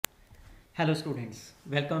Hello students,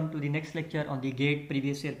 welcome to the next lecture on the GATE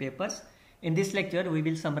previous year papers. In this lecture, we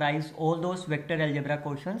will summarize all those vector algebra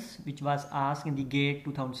questions which was asked in the GATE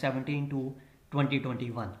 2017 to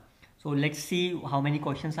 2021. So let's see how many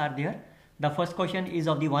questions are there. The first question is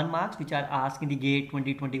of the 1 marks which are asked in the GATE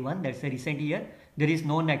 2021, that's a recent year. There is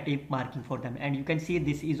no negative marking for them, and you can see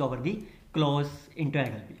this is over the closed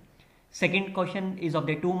integral. Second question is of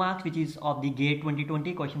the 2 marks which is of the GATE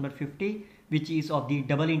 2020, question number 50, which is of the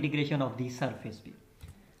double integration of the surface B.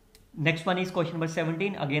 Next one is question number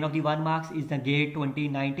 17, again of the 1 marks, is the GATE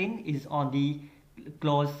 2019, is on the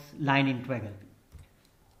closed line integral.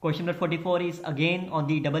 Question number 44 is again on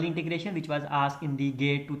the double integration which was asked in the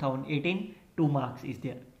GATE 2018, 2 marks is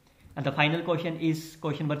there. And the final question is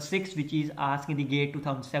question number 6 which is asked in the GATE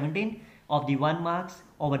 2017 of the 1 marks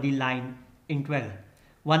over the line integral.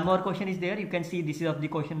 One more question is there, you can see this is of the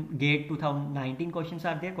question GATE 2019 questions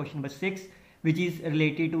are there, question number 6 which is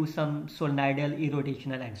related to some solenoidal,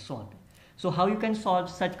 irrotational and so on. So how you can solve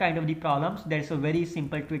such kind of the problems, there is a very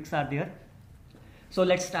simple tricks are there. So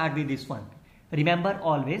let's start with this one. Remember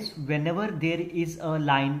always, whenever there is a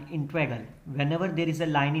line integral, whenever there is a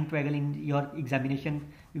line integral in your examination,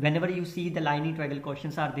 whenever you see the line integral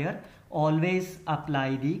questions are there, always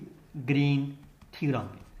apply the Green Theorem.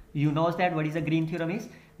 You know that what is a Green Theorem is?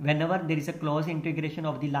 Whenever there is a closed integration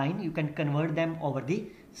of the line, you can convert them over the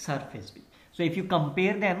surface B. So if you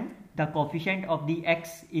compare them, the coefficient of the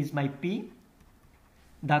x is my p,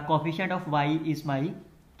 the coefficient of y is my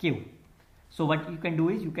q. So what you can do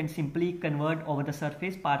is you can simply convert over the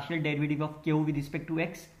surface partial derivative of q with respect to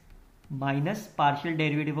x minus partial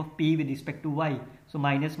derivative of p with respect to y. So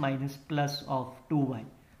minus minus plus of 2y.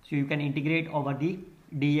 So you can integrate over the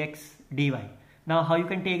dx dy. Now how you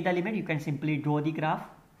can take the limit? You can simply draw the graph.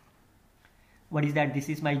 What is that? This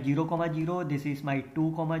is my 0, 0, this is my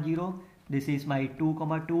 2, 0, this is my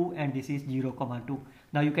 2, 2 and this is 0, 2.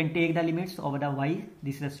 Now you can take the limits over the y.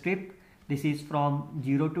 This is a strip. This is from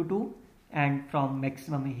 0 to 2 and from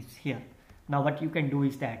maximum is here. Now what you can do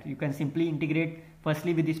is that you can simply integrate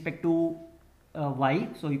firstly with respect to y.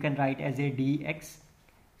 So you can write as a dx.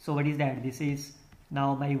 So what is that? This is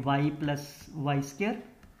now my y plus y square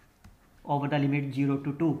over the limit 0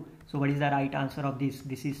 to 2. So what is the right answer of this?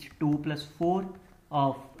 This is 2 plus 4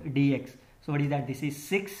 of dx. So what is that? This is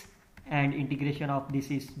 6 and integration of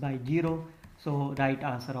this is by 0. So right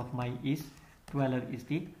answer of my is 12 is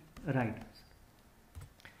the right answer.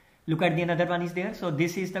 Look at the another one is there. So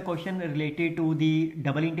this is the question related to the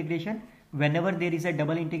double integration. Whenever there is a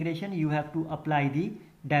double integration, you have to apply the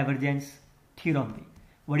divergence theorem.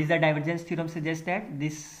 What is the divergence theorem? Suggests that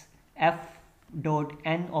this f dot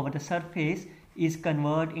n over the surface is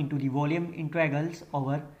converted into the volume integrals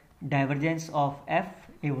over divergence of f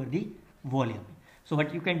over the volume. So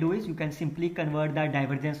what you can do is you can simply convert the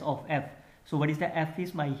divergence of f. So what is the f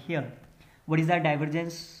is my here. What is the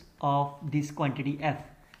divergence of this quantity f?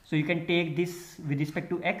 So you can take this with respect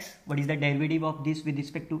to x. What is the derivative of this with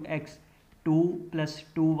respect to x? 2 plus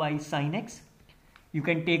 2y sin x. You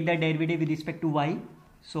can take the derivative with respect to y.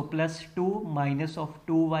 So plus 2 minus of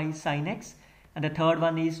 2y sin x. And the third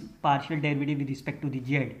one is partial derivative with respect to the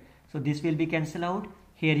z. So this will be cancelled out.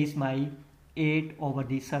 Here is my 8 over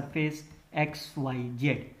the surface x, y,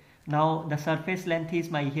 z. Now the surface length is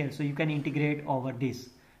my here. So you can integrate over this.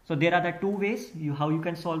 So there are the two ways how you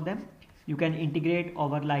can solve them. You can integrate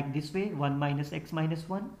over like this way, 1 minus x minus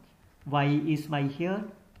 1. Y is my here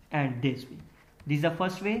and this way. This is the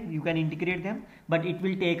first way you can integrate them, but it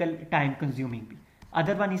will take a time consuming.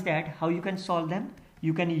 Other one is that how you can solve them.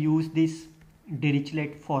 You can use this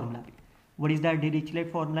Dirichlet formula. What is that Dirichlet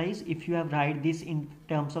formula is? If you have write this in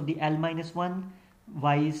terms of the L minus 1,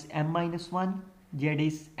 y is m minus 1, z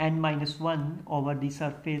is n minus 1 over the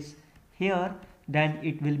surface here, then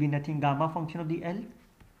it will be nothing gamma function of the L,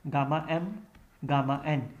 gamma m, gamma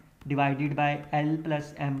n divided by L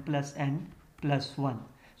plus m plus n plus 1.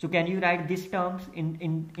 So can you write these terms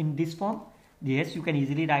in this form? Yes, you can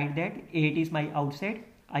easily write that. 8 is my outside.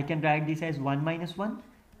 I can write this as 1 minus 1.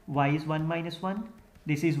 Y is 1 minus 1,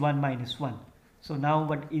 this is 1 minus 1. So now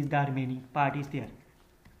what is the remaining part is there?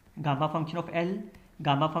 Gamma function of L,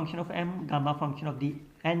 gamma function of m, gamma function of the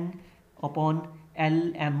n upon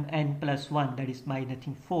L m n plus 1, that is my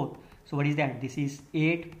nothing 4. So what is that? This is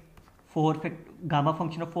 8, 4, gamma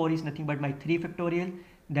function of 4 is nothing but my 3 factorial,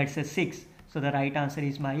 that's a 6. So the right answer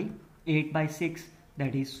is my 8 by 6,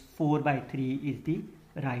 that is 4 by 3 is the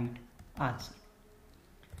right answer.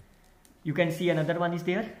 You can see another one is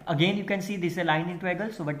there. Again you can see this is a line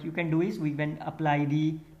integral. So what you can do is we can apply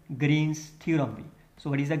the Green's theorem.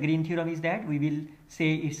 So what is the Green theorem is that we will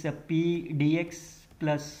say it's a p dx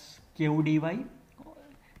plus q dy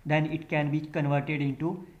then it can be converted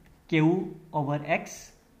into q over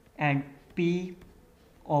x and p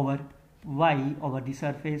over y over the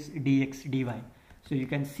surface dx dy. So you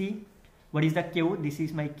can see what is the q. This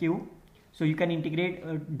is my q. So you can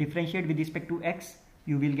integrate, differentiate with respect to x.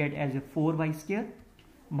 You will get as a 4y square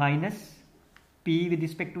minus p with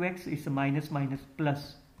respect to x is a minus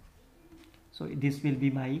plus. So this will be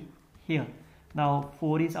my here. Now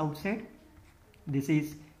 4 is outside. This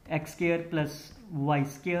is x square plus y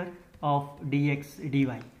square of dx dy.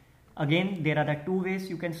 Again, there are the two ways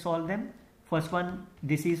you can solve them. First one,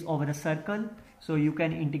 this is over a circle, so you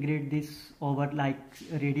can integrate this over, like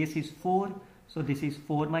radius is 4, so this is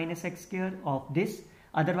 4 minus x square of this.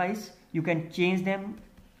 Otherwise you can change them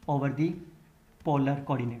over the polar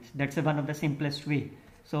coordinates. That's one of the simplest way.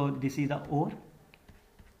 So this is the or,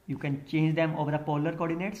 you can change them over the polar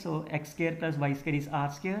coordinates. So x square plus y square is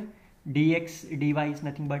r square, dx dy is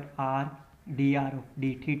nothing but r dr of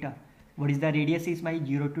d theta. What is the radius is my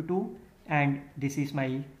 0 to 2 and this is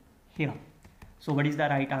my here. So what is the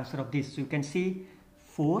right answer of this? So you can see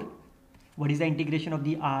 4. What is the integration of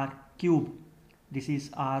the r cube? This is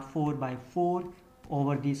r4 by 4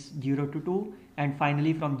 over this 0 to 2, and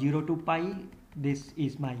finally from 0 to pi, this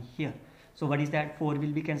is my here. So what is that? 4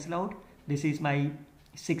 will be cancelled out. This is my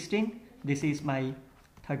 16. This is my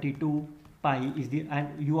 32. Pi is the, and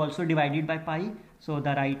you also divided by pi. So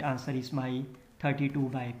the right answer is my 32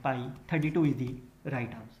 by pi. 32 is the right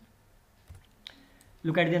answer.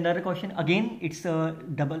 Look at the another question. Again, it's a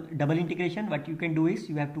double integration. What you can do is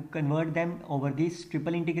you have to convert them over this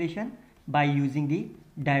triple integration by using the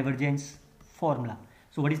divergence formula.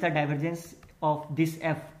 So what is the divergence of this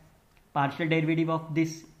f? Partial derivative of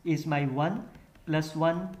this is my 1 plus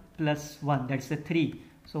 1 plus 1. That's a 3.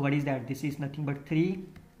 So what is that? This is nothing but 3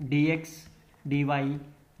 dx dy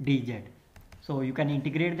dz. So you can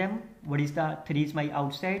integrate them. What is the 3 is my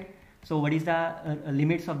outside. So what is the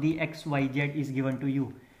limits of the x, y, z is given to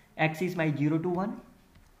you. X is my 0 to 1,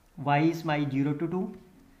 y is my 0 to 2,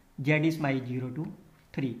 z is my 0 to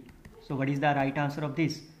 3. So what is the right answer of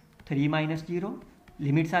this? 3 minus 0.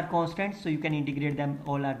 Limits are constant, so you can integrate them,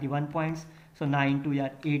 all are the 1 points. So 9 to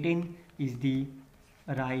 18 is the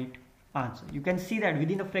right answer. You can see that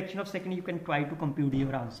within a fraction of a second you can try to compute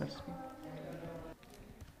your answers.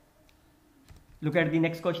 Look at the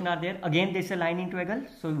next question are there. Again, there is a line integral,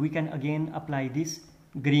 so we can again apply this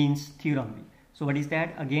Green's theorem. So what is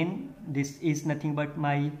that? Again, this is nothing but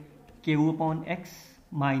my q upon x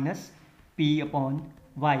minus p upon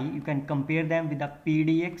y. You can compare them with the p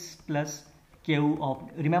dx plus q of,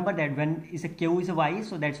 remember that when is a q is a y,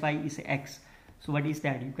 so that's why is a x. So what is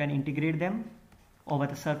that? You can integrate them over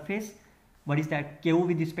the surface. What is that? Q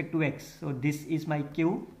with respect to x. So this is my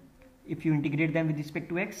q. If you integrate them with respect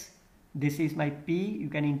to x, this is my p. You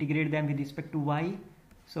can integrate them with respect to y.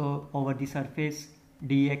 So over the surface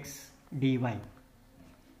dx dy.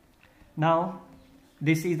 Now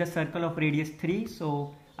this is the circle of radius 3.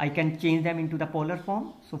 So I can change them into the polar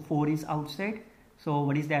form. So 4 is outside. So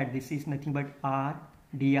what is that? This is nothing but r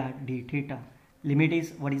dr d theta. Limit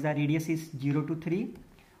is, what is the radius is 0 to 3.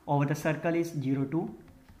 Over the circle is 0 to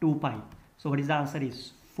 2 pi. So what is the answer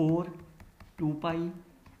is 4 2 pi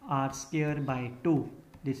r square by 2.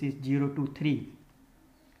 This is 0 to 3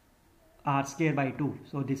 r square by 2.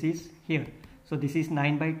 So this is here. So this is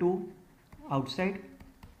 9 by 2 outside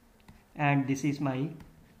and this is my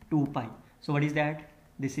 2 pi. So what is that?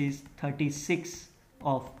 This is 36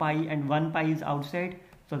 of pi and 1 pi is outside.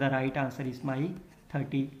 So the right answer is my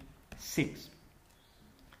 36.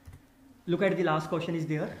 Look at the last question is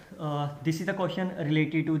there. This is the question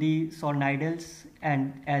related to the solenoidals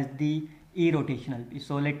and as the irrotational.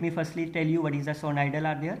 So let me firstly tell you what is the solenoidal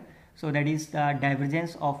are there. So that is the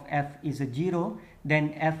divergence of f is a 0,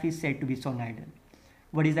 then f is said to be solenoidal.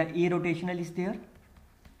 What is the irrotational is there?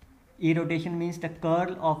 Irrotation means the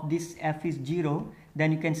curl of this f is 0,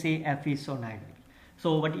 then you can say f is solenoidal.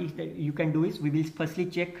 So what is the, you can do is we will firstly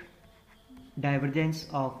check divergence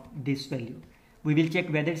of this value. We will check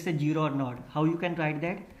whether it's a 0 or not. How you can write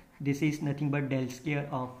that? This is nothing but del square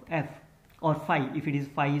of f, or phi, if it is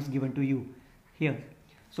phi is given to you here.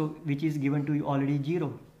 So which is given to you already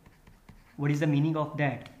 0. What is the meaning of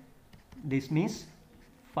that? This means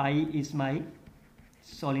phi is my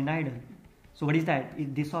solenoidal. So what is that?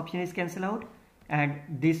 This option is cancelled out and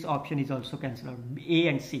this option is also cancelled out, A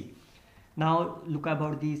and C. Now look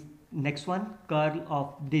about the next one, curl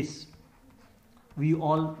of this. We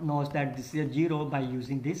all know that this is a 0 by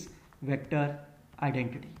using this vector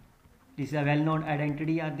identity. This is a well-known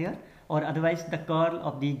identity are there, or otherwise the curl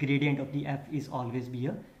of the gradient of the f is always be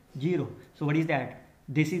a 0. So what is that?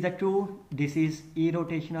 This is the true, this is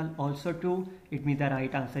irrotational, also true. It means the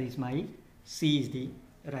right answer is my C is the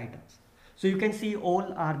right answer. So you can see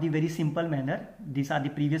all are the very simple manner. These are the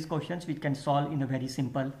previous questions which can solve in a very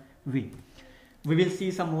simple way. We will see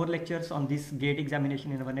some more lectures on this GATE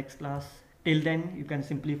examination in our next class. Till then, you can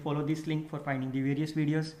simply follow this link for finding the various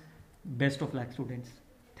videos. Best of luck, students.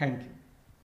 Thank you.